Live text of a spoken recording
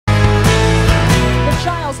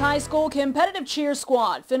High School competitive cheer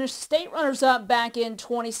squad finished state runners-up back in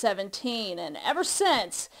 2017, and ever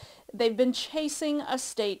since, they've been chasing a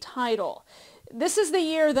state title. This is the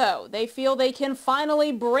year, though, they feel they can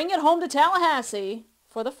finally bring it home to Tallahassee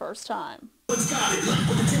for the first time.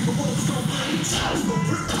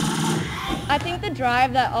 I think the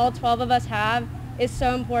drive that all 12 of us have is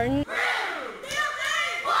so important.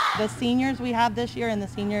 The seniors we have this year and the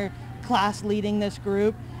senior class leading this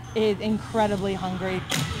group is incredibly hungry.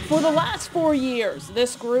 For the last 4 years,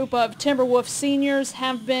 this group of Timberwolf seniors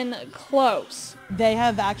have been close. They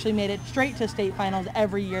have actually made it straight to state finals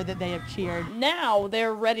every year that they have cheered. Now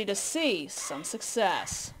they're ready to see some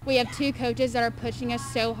success. We have two coaches that are pushing us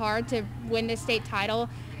so hard to win the state title,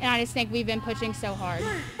 and I just think we've been pushing so hard.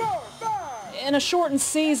 In a shortened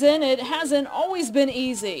season, it hasn't always been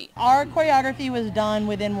easy. Our choreography was done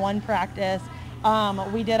within one practice.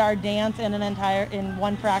 We did our dance in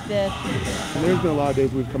one practice. And there's been a lot of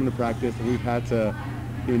days we've come to practice and we've had to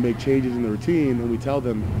make changes in the routine, and we tell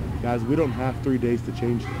them, guys, we don't have 3 days to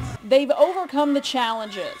change this. They've overcome the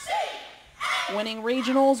challenges, winning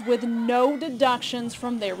regionals with no deductions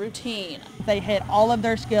from their routine. They hit all of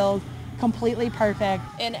their skills completely perfect.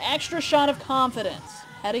 An extra shot of confidence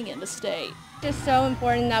heading into state. It's just so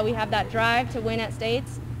important that we have that drive to win at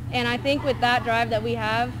states, and I think with that drive that we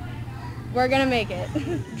have, we're going to make it.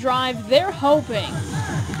 Drive they're hoping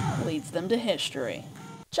leads them to history.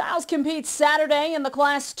 Chiles competes Saturday in the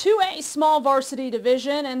Class 2A small varsity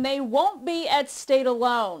division, and they won't be at state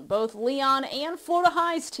alone. Both Leon and Florida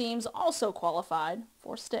High's teams also qualified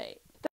for state.